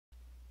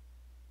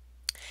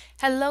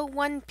Hello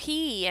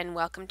 1P and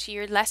welcome to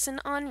your lesson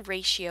on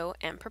ratio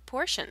and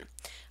proportion.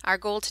 Our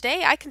goal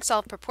today, I can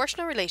solve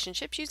proportional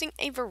relationships using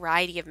a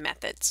variety of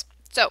methods.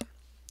 So,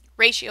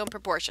 ratio and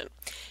proportion.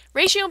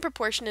 Ratio and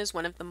proportion is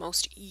one of the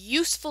most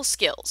useful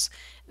skills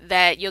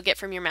that you'll get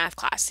from your math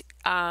class.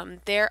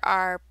 There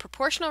are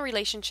proportional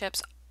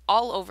relationships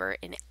all over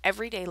in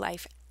everyday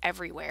life,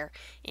 everywhere,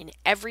 in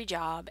every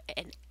job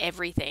and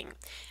everything.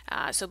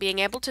 So being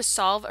able to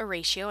solve a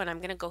ratio, and I'm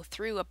going to go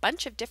through a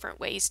bunch of different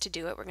ways to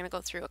do it. We're going to go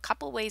through a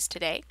couple ways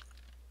today.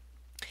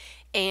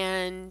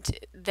 And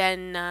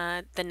then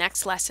the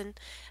next lesson,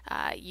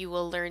 you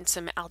will learn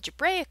some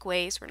algebraic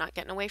ways. We're not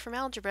getting away from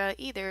algebra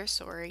either,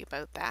 sorry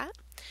about that.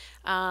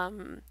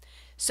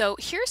 So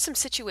here are some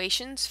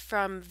situations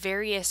from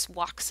various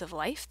walks of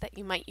life that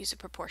you might use a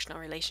proportional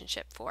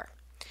relationship for.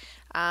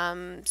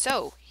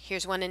 So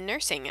here's one in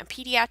nursing. A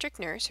pediatric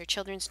nurse or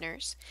children's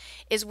nurse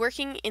is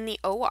working in the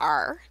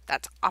OR,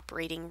 that's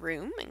operating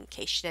room in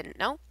case you didn't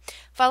know,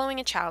 following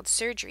a child's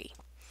surgery.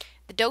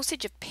 The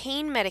dosage of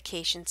pain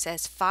medication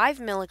says 5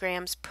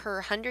 milligrams per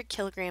 100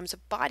 kilograms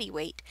of body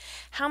weight.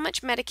 How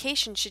much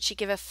medication should she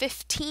give a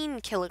 15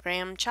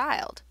 kilogram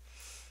child?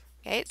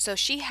 Okay, so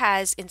she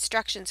has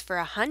instructions for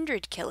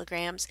 100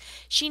 kilograms.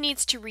 She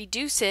needs to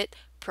reduce it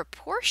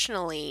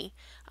proportionally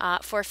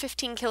for a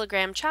 15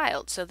 kilogram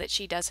child so that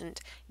she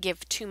doesn't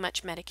give too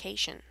much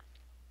medication.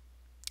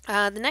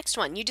 The next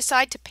one, you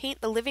decide to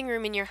paint the living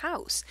room in your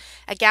house.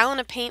 A gallon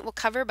of paint will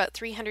cover about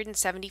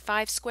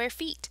 375 square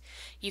feet.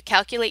 You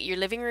calculate your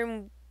living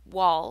room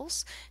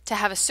walls to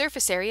have a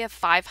surface area of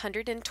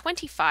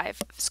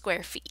 525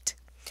 square feet.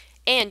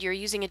 And you're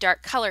using a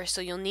dark color,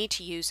 so you'll need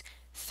to use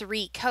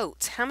 3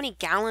 coats. How many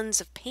gallons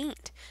of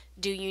paint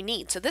do you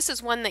need? So this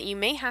is one that you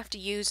may have to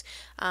use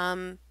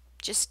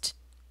just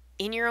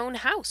in your own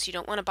house. You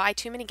don't want to buy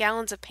too many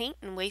gallons of paint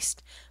and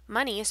waste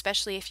money,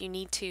 especially if you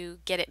need to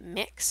get it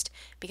mixed,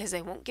 because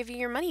they won't give you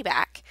your money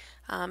back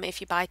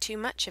if you buy too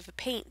much of a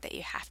paint that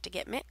you have to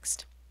get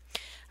mixed.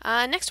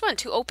 Next one,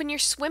 to open your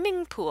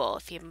swimming pool.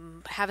 If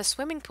you have a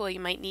swimming pool, you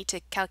might need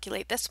to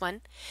calculate this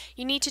one.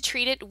 You need to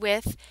treat it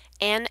with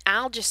an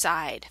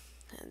algicide.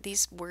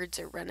 These words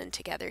are running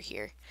together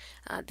here.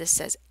 This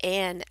says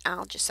an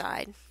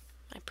algicide.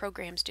 My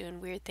program's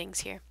doing weird things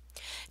here.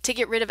 To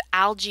get rid of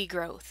algae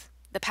growth.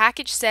 The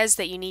package says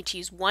that you need to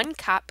use 1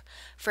 cup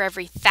for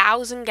every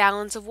 1,000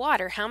 gallons of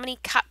water. How many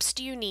cups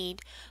do you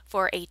need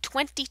for a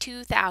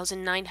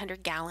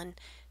 22,900 gallon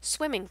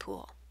swimming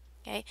pool?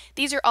 Okay,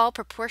 these are all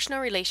proportional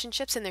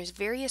relationships, and there's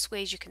various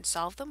ways you can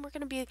solve them. We're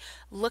going to be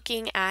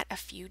looking at a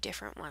few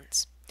different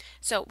ones.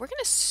 So we're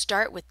going to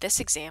start with this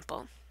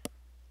example.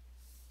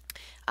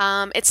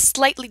 It's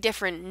slightly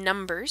different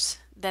numbers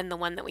than the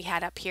one that we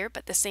had up here,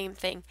 but the same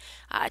thing.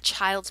 A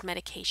child's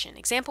medication.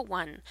 Example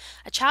 1.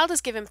 A child is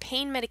given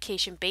pain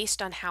medication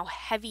based on how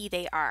heavy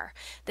they are.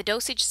 The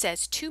dosage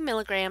says 2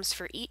 milligrams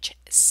for each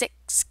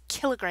 6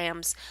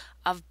 kilograms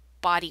of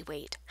body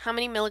weight. How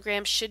many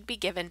milligrams should be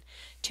given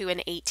to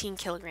an 18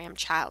 kilogram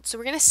child? So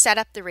we're going to set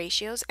up the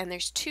ratios, and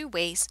there's 2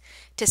 ways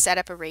to set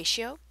up a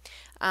ratio.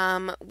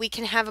 We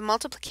can have a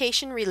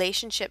multiplication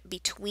relationship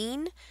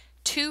between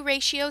 2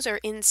 ratios or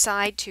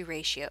inside 2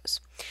 ratios.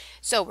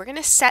 So we're going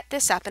to set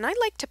this up, and I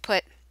like to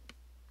put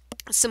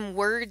some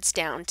words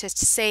down to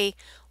say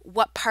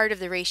what part of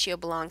the ratio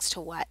belongs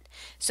to what.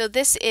 So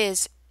this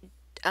is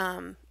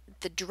the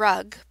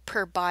drug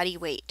per body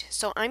weight.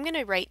 So I'm going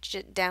to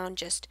write down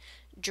just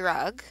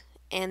drug,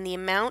 and the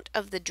amount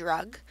of the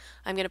drug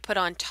I'm going to put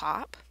on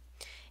top,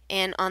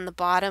 and on the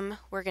bottom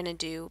we're going to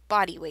do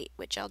body weight,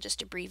 which I'll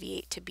just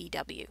abbreviate to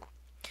BW.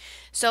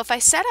 So if I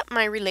set up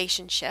my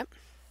relationship,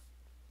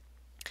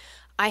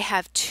 I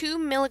have 2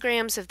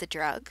 milligrams of the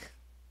drug,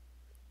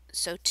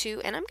 so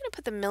 2, and I'm going to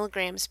put the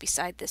milligrams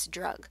beside this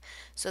drug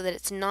so that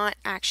it's not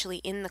actually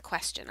in the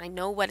question. I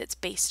know what it's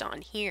based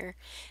on here,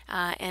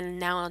 and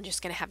now I'm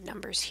just going to have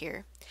numbers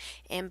here.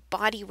 And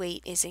body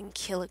weight is in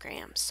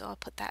kilograms, so I'll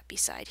put that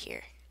beside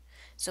here.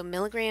 So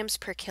milligrams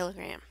per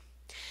kilogram.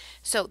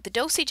 So the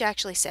dosage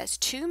actually says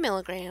 2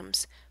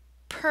 milligrams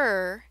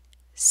per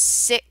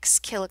 6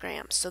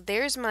 kilograms. So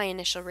there's my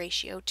initial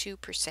ratio, 2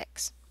 per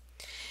 6.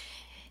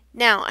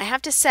 Now I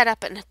have to set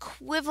up an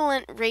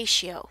equivalent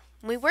ratio.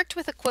 We worked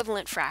with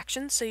equivalent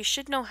fractions, so you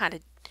should know how to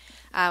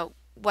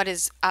what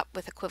is up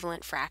with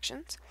equivalent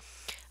fractions.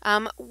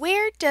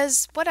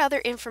 What other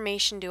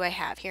information do I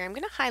have here? I'm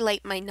going to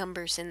highlight my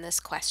numbers in this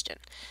question.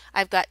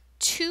 I've got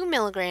 2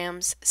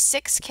 milligrams,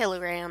 6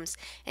 kilograms,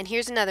 and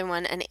here's another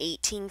one, an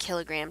 18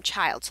 kilogram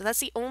child. So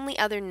that's the only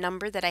other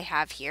number that I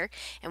have here.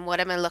 And what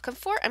am I looking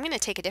for? I'm going to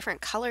take a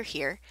different color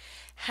here.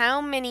 How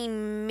many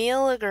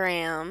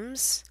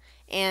milligrams?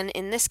 And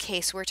in this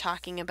case, we're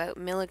talking about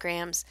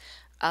milligrams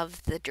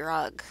of the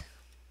drug,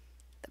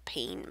 the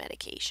pain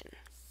medication.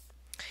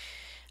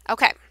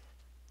 Okay,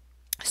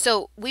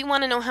 so we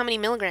want to know how many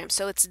milligrams.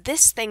 So it's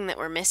this thing that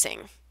we're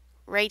missing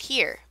right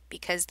here,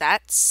 because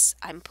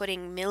I'm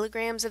putting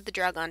milligrams of the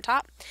drug on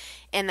top,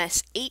 and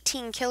this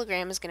 18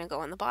 kilogram is going to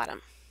go on the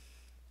bottom.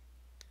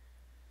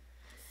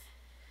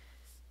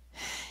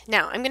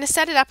 Now I'm going to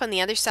set it up on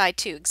the other side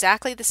too.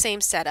 Exactly the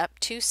same setup.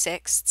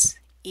 2/6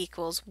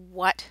 equals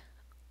what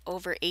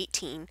over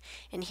 18.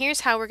 And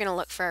here's how we're going to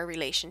look for our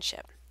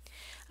relationship.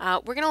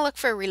 We're going to look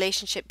for a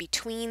relationship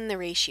between the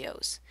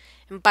ratios.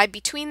 And by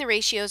between the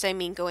ratios, I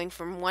mean going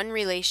from one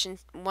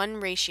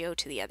ratio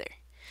to the other.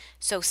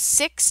 So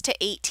 6 to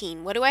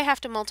 18, what do I have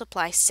to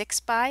multiply 6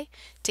 by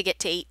to get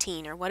to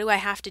 18? Or what do I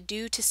have to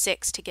do to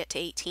 6 to get to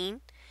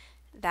 18?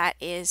 That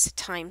is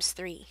times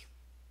 3.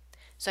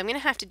 So I'm going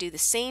to have to do the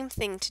same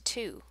thing to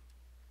 2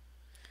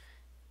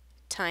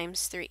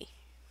 times 3.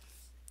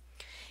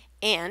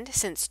 And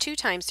since 2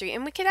 times 3,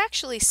 and we could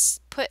actually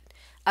put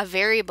a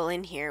variable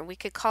in here, we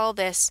could call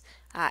this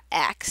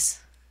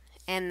x,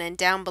 and then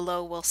down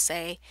below we'll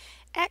say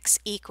x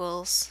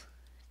equals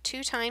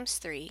 2 times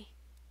 3,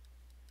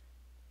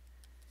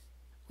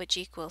 which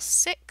equals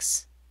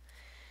 6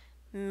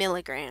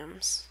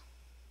 milligrams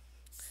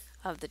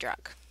of the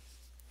drug.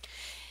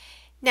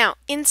 Now,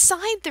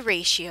 inside the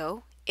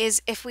ratio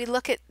is if we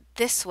look at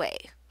this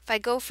way. If I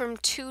go from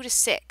 2 to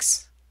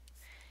 6,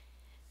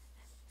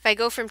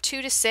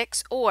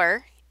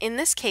 or in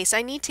this case,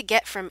 I need to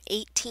get from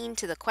 18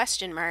 to the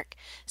question mark,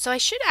 so I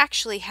should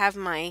actually have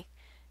my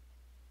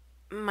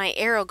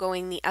arrow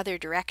going the other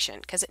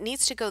direction because it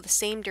needs to go the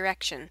same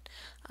direction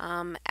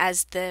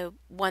as the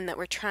one that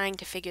we're trying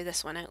to figure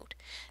this one out.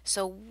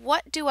 So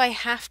what do I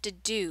have to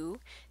do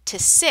to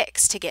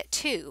 6 to get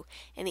 2?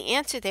 And the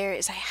answer there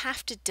is I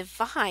have to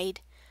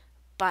divide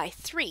by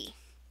 3.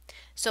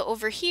 So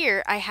over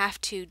here I have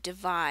to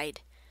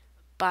divide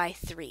by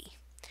 3.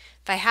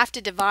 If I have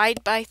to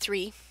divide by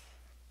 3,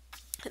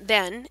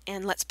 then,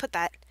 and let's put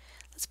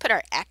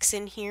our x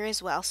in here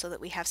as well so that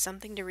we have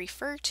something to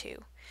refer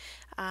to.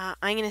 I'm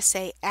going to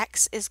say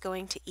x is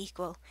going to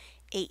equal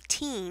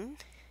 18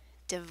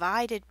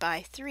 divided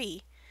by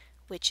 3,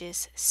 which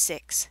is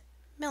 6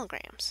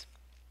 milligrams.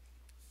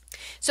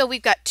 So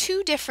we've got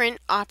two different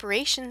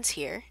operations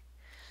here.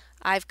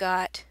 I've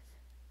got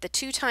the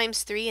 2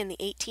 times 3 and the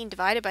 18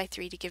 divided by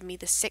 3 to give me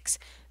the 6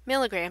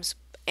 milligrams,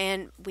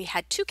 and we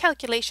had two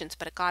calculations,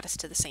 but it got us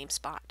to the same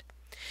spot.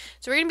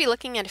 So we're going to be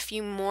looking at a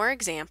few more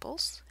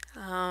examples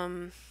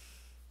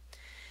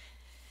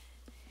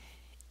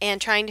and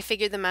trying to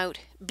figure them out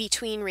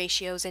between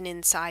ratios and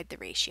inside the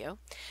ratio.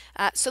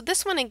 So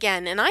this one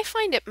again, and I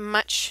find it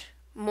much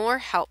more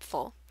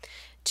helpful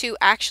to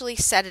actually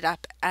set it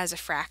up as a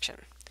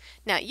fraction.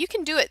 Now you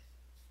can do it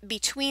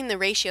between the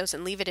ratios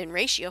and leave it in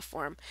ratio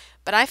form,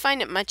 but I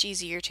find it much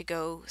easier to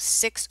go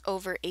 6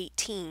 over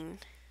 18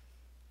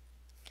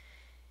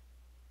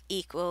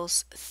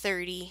 equals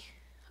 30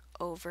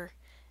 over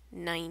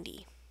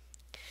 90.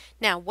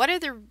 Now, what are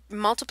the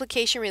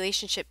multiplication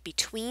relationship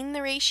between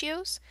the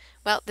ratios?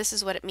 Well, this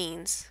is what it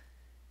means.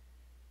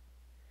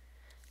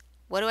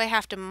 What do I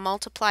have to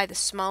multiply the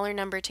smaller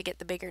number to get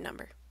the bigger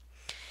number?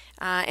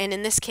 And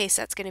in this case,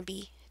 that's going to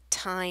be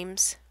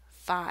times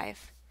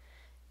 5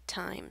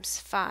 times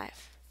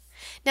 5.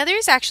 Now, there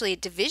is actually a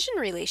division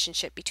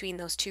relationship between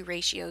those two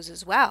ratios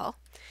as well.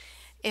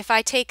 If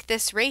I take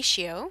this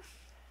ratio,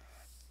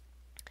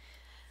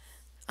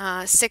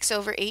 6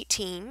 over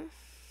 18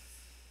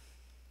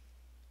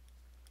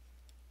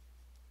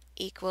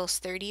 equals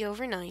 30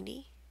 over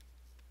 90.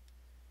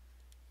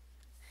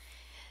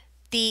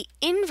 The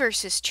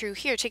inverse is true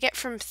here. To get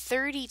from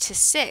 30 to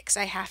 6,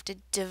 I have to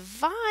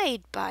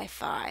divide by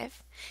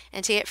 5.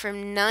 And to get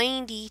from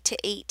 90 to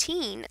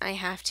 18, I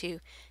have to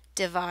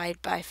divide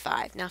by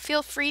 5. Now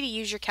feel free to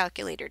use your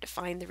calculator to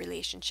find the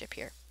relationship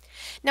here.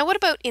 Now what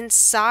about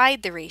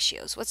inside the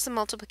ratios? What's the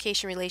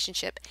multiplication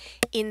relationship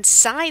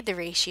inside the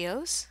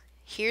ratios?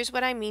 Here's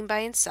what I mean by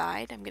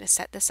inside. I'm going to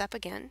set this up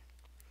again.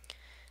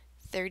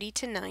 30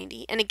 to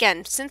 90. And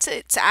again, since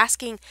it's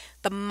asking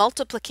the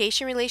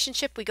multiplication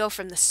relationship, we go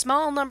from the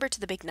small number to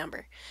the big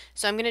number.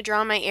 So I'm going to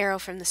draw my arrow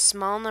from the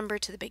small number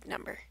to the big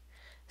number.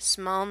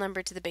 Small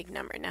number to the big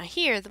number. Now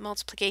here, the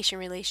multiplication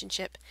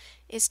relationship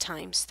is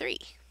times 3.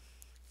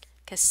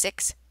 Because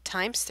 6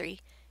 times 3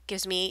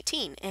 gives me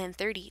 18, and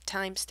 30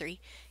 times 3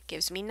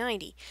 gives me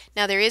 90.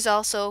 Now there is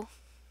also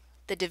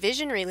the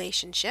division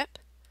relationship,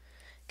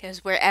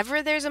 because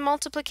wherever there's a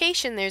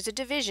multiplication, there's a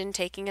division,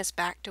 taking us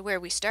back to where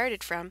we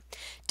started from.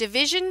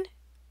 Division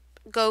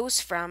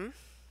goes from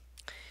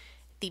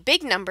the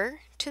big number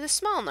to the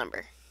small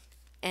number.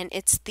 And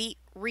it's the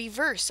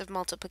reverse of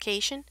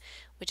multiplication,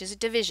 which is a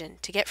division.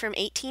 To get from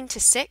 18 to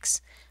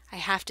 6, I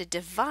have to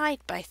divide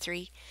by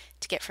 3.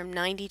 To get from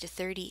 90 to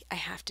 30, I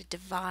have to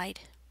divide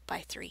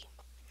by 3.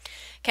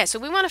 Okay, so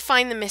we want to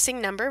find the missing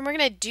number, and we're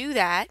going to do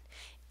that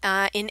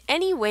in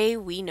any way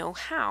we know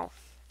how.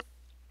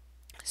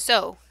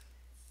 So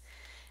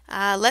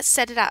let's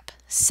set it up.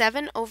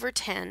 7 over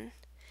 10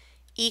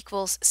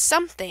 equals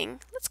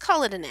something, let's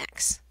call it an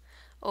x,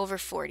 over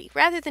 40.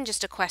 Rather than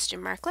just a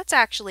question mark, let's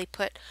actually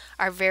put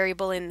our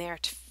variable in there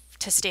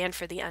to stand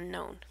for the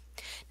unknown.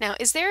 Now,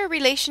 is there a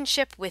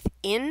relationship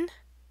within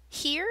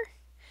here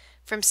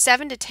from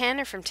 7 to 10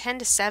 or from 10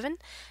 to 7?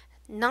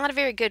 Not a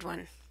very good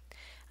one.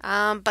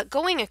 But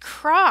going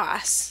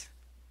across,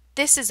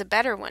 this is a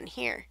better one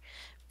here.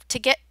 To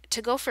get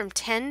to go from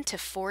 10 to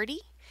 40,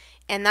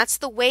 and that's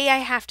the way I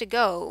have to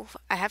go.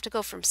 I have to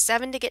go from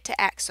 7 to get to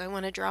x, so I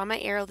want to draw my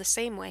arrow the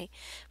same way.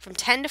 From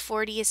 10 to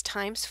 40 is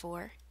times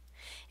 4,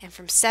 and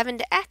from 7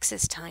 to x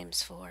is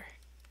times 4.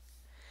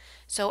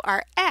 So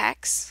our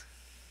x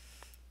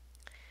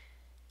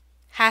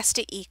has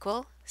to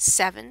equal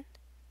 7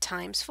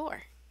 times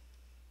 4,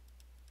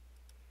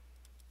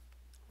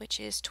 which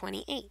is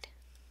 28.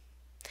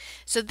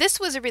 So this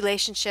was a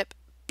relationship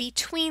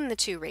between the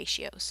two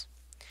ratios.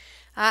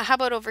 How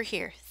about over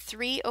here?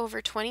 3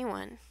 over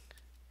 21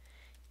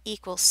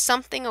 equals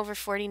something over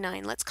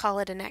 49. Let's call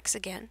it an x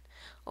again,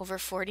 over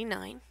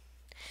 49.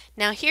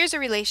 Now here's a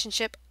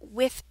relationship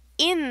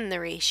within the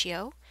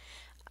ratio.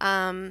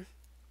 And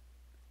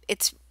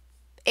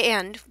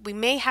we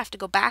may have to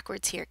go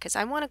backwards here because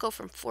I want to go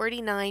from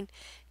 49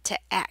 to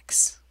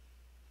x.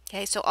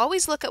 Okay, so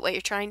always look at what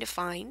you're trying to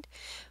find.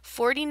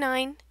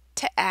 49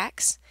 to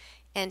x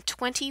and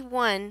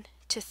 21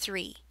 to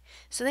 3.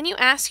 So then you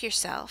ask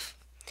yourself,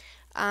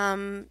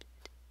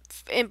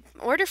 in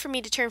order for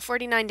me to turn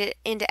 49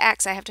 into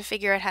x, I have to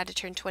figure out how to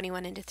turn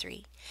 21 into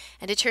 3.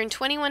 And to turn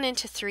 21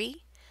 into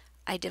 3,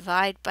 I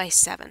divide by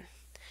 7.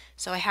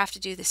 So I have to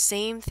do the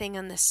same thing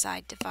on this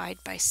side, divide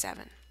by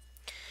 7.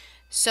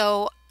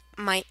 So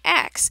my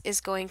x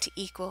is going to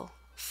equal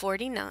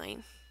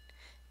 49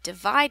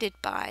 divided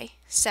by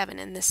 7,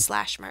 and this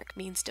slash mark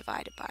means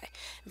divided by.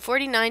 And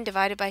 49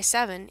 divided by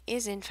 7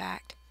 is in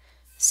fact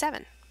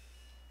 7.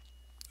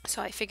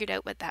 So I figured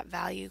out what that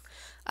value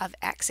of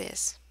x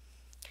is.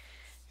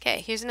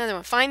 Okay, here's another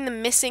one. Find the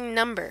missing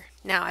number.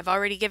 Now, I've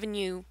already given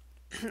you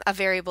a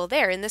variable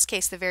there. In this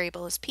case, the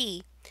variable is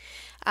p.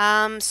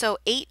 So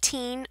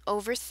 18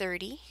 over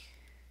 30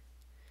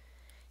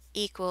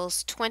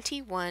 equals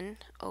 21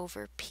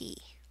 over p.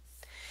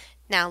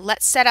 Now,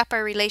 let's set up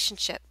our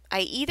relationship.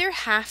 I either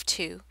have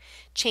to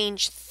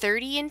change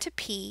 30 into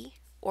p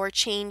or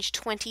change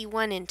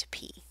 21 into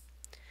p.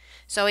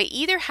 So I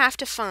either have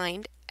to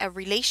find a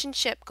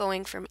relationship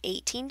going from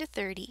 18 to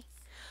 30,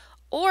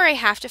 or I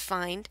have to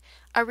find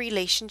a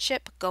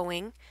relationship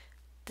going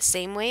the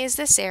same way as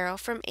this arrow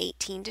from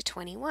 18 to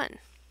 21.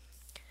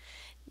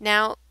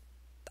 Now,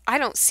 I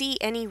don't see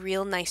any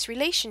real nice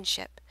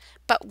relationship,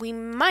 but we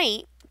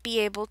might be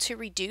able to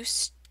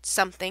reduce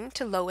something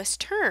to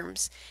lowest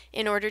terms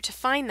in order to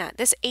find that.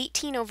 This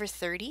 18 over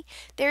 30,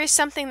 there is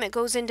something that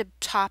goes into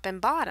top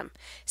and bottom.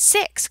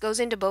 6 goes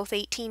into both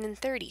 18 and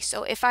 30.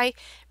 So if I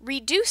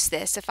reduce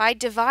this, if I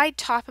divide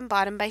top and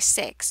bottom by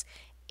 6,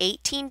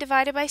 18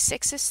 divided by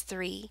 6 is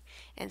 3,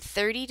 and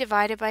 30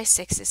 divided by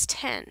 6 is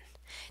 10.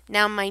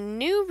 Now my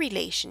new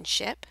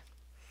relationship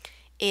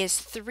is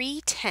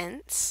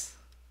 3/10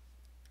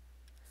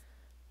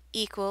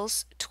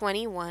 equals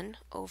 21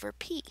 over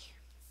p.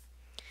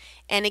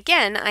 And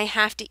again, I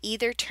have to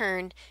either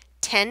turn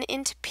 10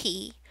 into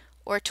p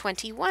or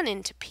 21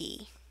 into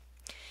p.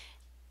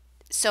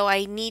 So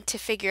I need to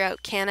figure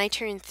out, can I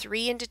turn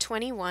 3 into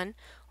 21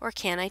 or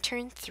can I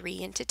turn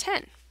 3 into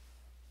 10?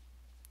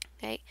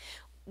 Okay.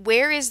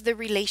 Where is the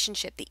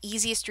relationship, the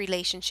easiest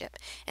relationship?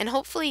 And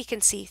hopefully you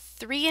can see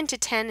 3 into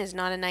 10 is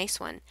not a nice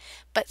one.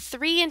 But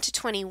 3 into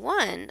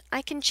 21,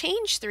 I can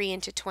change 3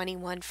 into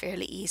 21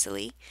 fairly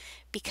easily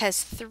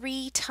because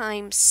 3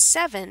 times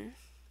 7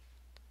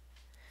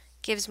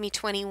 gives me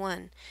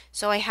 21.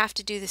 So I have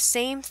to do the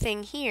same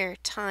thing here,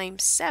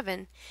 times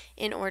 7,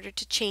 in order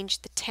to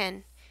change the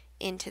 10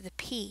 into the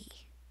p.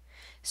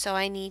 So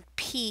I need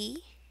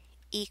p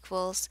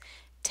equals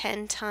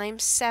 10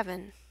 times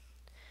 7,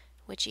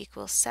 which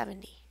equals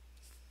 70.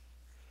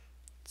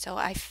 So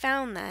I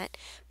found that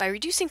by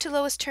reducing to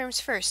lowest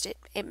terms first,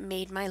 it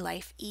made my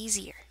life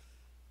easier.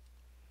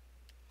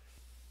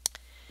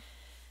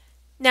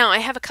 Now I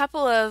have a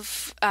couple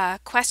of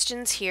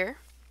questions here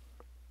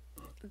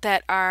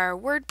that are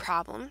word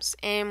problems,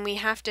 and we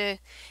have to,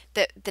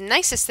 the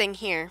nicest thing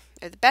here,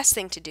 or the best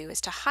thing to do, is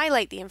to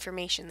highlight the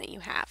information that you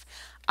have.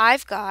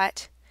 I've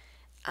got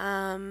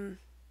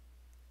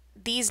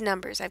these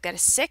numbers. I've got a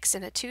 $6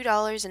 and a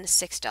 $2 and a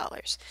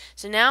 $6.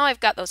 So now I've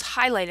got those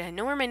highlighted. I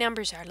know where my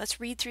numbers are. Let's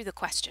read through the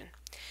question.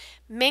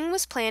 Ming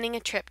was planning a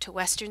trip to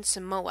Western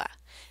Samoa.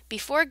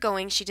 Before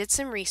going, she did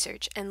some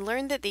research and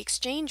learned that the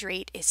exchange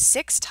rate is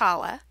 6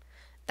 tala,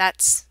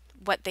 that's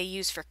what they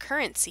use for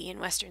currency in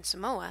Western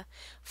Samoa,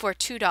 for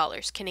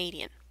 $2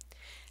 Canadian.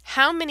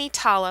 How many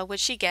tala would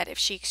she get if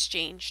she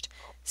exchanged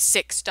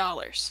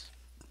 $6?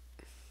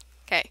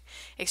 Okay,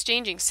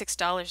 exchanging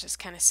 $6 is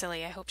kind of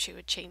silly. I hope she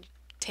would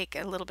take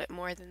a little bit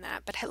more than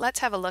that. But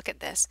let's have a look at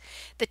this.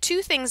 The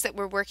two things that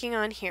we're working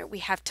on here, we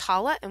have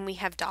tala and we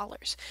have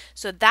dollars.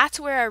 So that's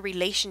where our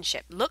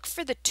relationship. Look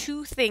for the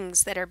two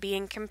things that are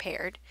being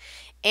compared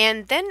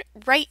and then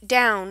write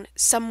down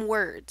some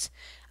words.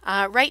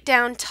 Write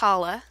down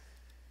tala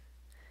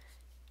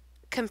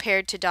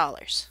compared to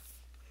dollars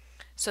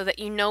so that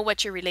you know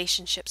what your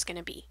relationship's going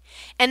to be.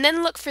 And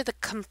then look for the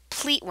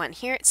complete one.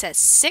 Here it says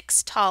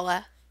 6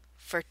 tala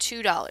for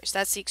 $2.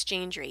 That's the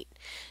exchange rate.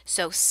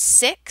 So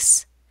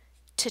 6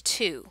 to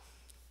 2.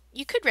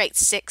 You could write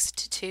 6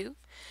 to 2,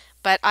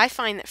 but I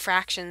find that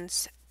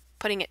fractions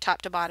putting it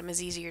top to bottom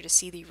is easier to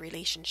see the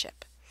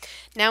relationship.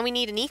 Now we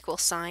need an equal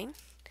sign.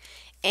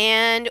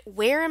 And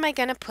where am I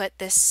going to put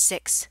this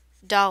 $6?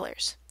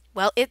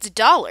 Well, it's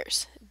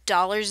dollars.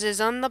 Dollars is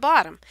on the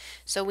bottom.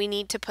 So we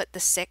need to put the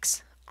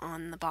 6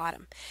 on the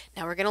bottom.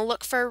 Now we're going to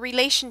look for a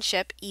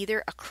relationship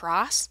either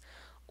across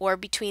or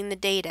between the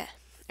data,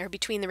 or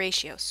between the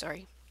ratios,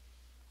 sorry.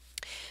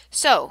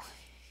 So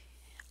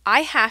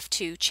I have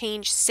to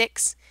change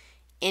 6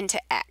 into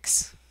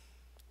X.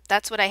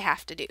 That's what I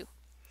have to do.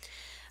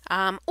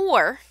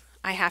 Or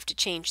I have to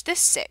change this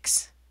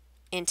 6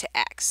 into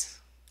X.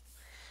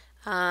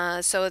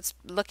 So it's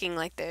looking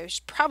like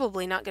there's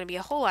probably not going to be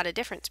a whole lot of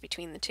difference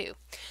between the two.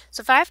 So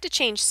if I have to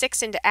change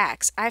 6 into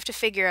X, I have to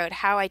figure out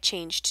how I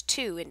changed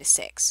 2 into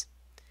 6.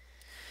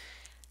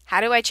 How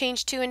do I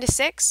change 2 into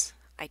 6?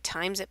 I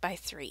times it by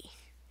 3.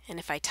 And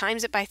if I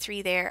times it by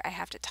 3 there, I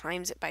have to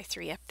times it by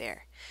 3 up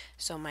there.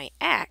 So my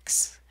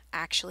X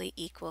actually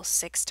equals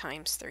 6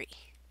 times 3,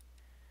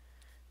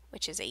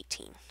 which is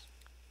 18.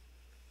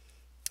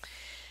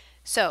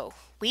 So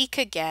we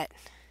could get,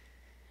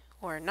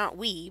 or not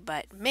we,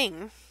 but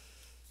Ming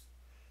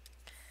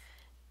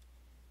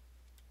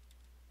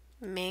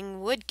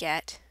would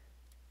get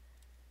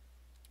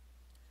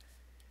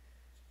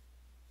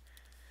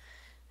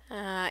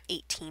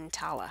 18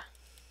 tala.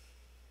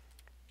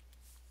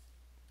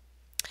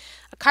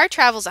 A car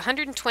travels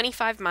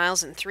 125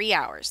 miles in 3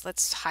 hours.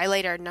 Let's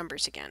highlight our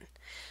numbers again.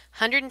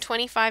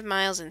 125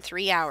 miles in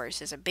 3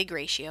 hours is a big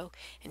ratio,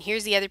 and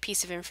here's the other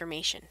piece of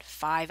information,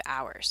 5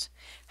 hours.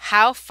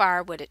 How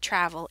far would it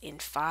travel in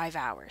 5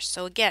 hours?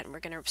 So again, we're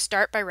going to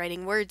start by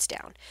writing words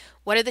down.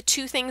 What are the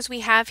two things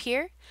we have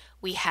here?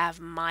 We have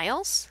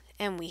miles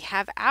and we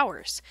have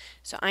hours.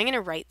 So I'm going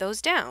to write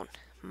those down,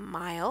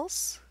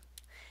 miles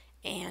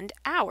and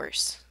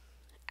hours,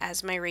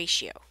 as my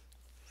ratio.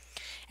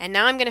 And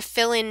now I'm going to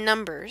fill in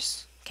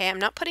numbers. Okay, I'm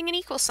not putting an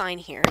equal sign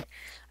here.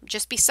 I'm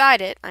just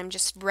beside it. I'm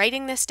just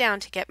writing this down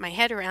to get my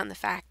head around the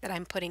fact that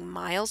I'm putting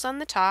miles on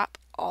the top,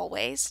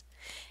 always,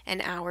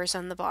 and hours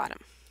on the bottom.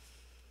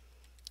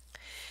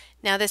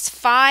 Now this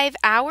 5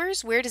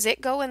 hours, where does it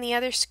go in the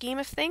other scheme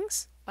of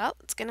things? Well,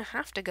 it's going to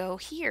have to go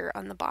here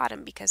on the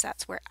bottom because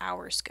that's where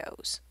hours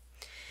goes.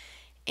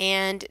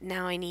 And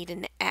now I need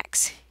an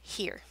X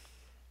here.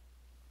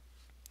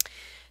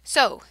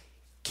 So,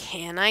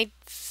 can I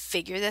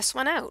figure this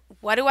one out?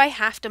 What do I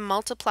have to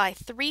multiply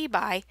 3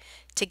 by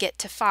to get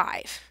to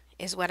 5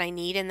 is what I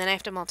need, and then I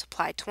have to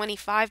multiply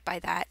 25 by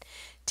that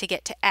to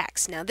get to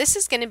X. Now this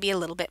is going to be a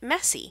little bit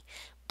messy,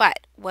 but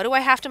what do I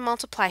have to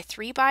multiply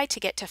 3 by to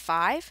get to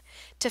 5?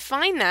 To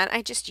find that,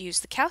 I just use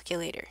the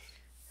calculator.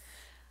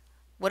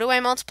 What do I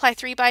multiply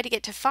 3 by to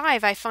get to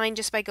 5? I find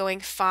just by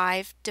going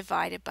 5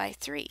 divided by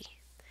 3,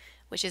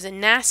 which is a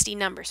nasty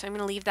number, so I'm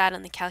going to leave that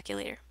on the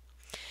calculator.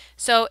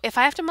 So if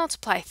I have to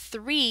multiply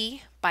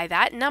 3 by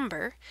that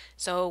number,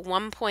 so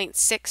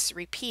 1.6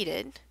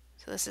 repeated,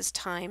 so this is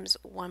times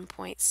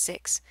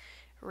 1.6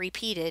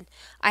 repeated,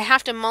 I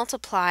have to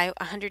multiply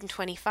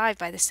 125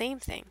 by the same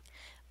thing,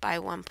 by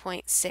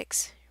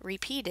 1.6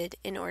 repeated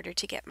in order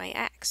to get my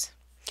X.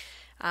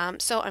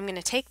 So I'm going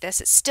to take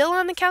this, it's still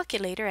on the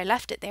calculator, I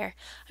left it there,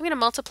 I'm going to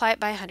multiply it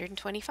by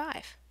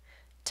 125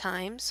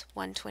 times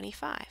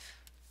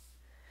 125.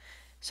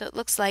 So it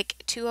looks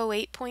like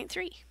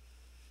 208.3.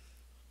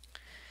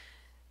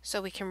 So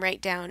we can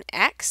write down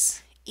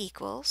X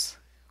equals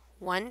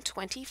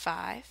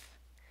 125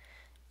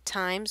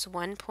 times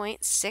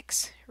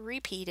 1.6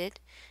 repeated,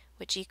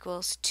 which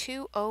equals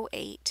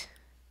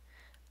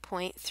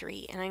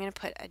 208.3. And I'm going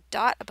to put a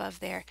dot above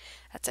there.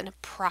 That's an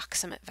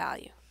approximate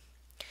value.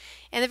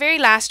 And the very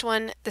last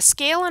one, the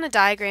scale on a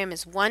diagram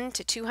is 1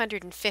 to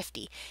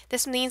 250.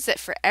 This means that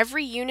for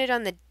every unit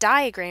on the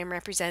diagram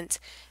represents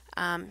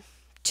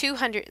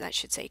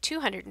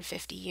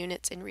 250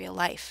 units in real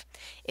life.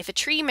 If a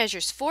tree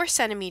measures 4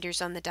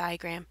 centimeters on the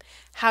diagram,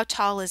 how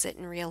tall is it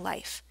in real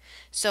life?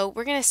 So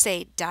we're going to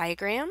say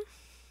diagram.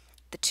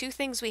 The two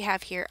things we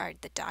have here are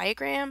the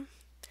diagram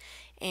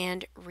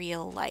and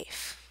real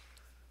life.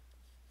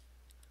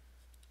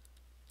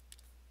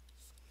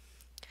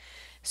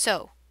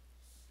 So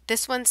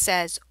this one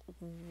says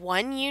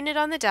 1 unit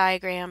on the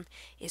diagram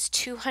is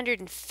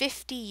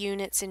 250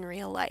 units in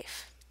real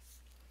life.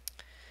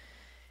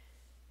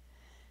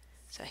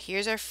 So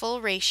here's our full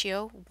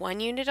ratio.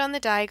 1 unit on the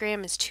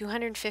diagram is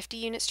 250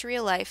 units to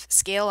real life.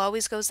 Scale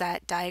always goes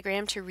that,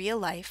 diagram to real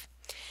life.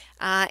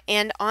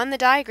 And on the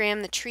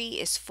diagram, the tree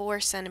is 4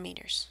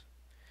 centimeters.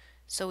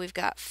 So we've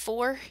got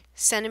 4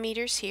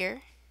 centimeters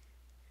here,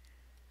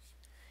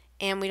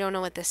 and we don't know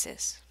what this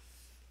is.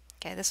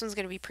 Okay, this one's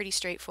going to be pretty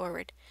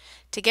straightforward.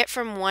 To get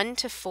from 1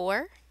 to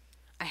 4,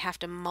 I have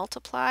to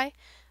multiply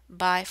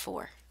by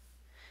 4.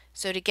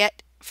 So to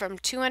get from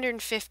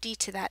 250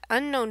 to that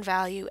unknown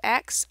value,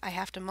 X, I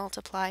have to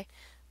multiply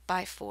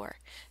by 4.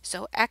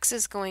 So X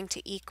is going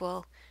to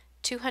equal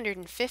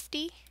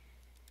 250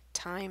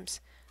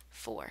 times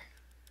 4,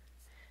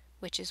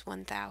 which is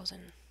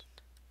 1,000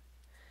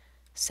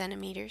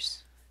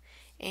 centimeters.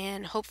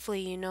 And hopefully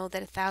you know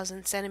that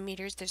 1,000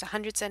 centimeters, there's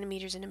 100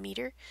 centimeters in a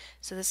meter,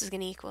 so this is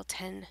going to equal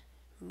 10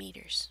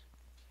 meters.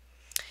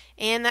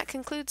 And that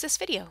concludes this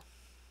video.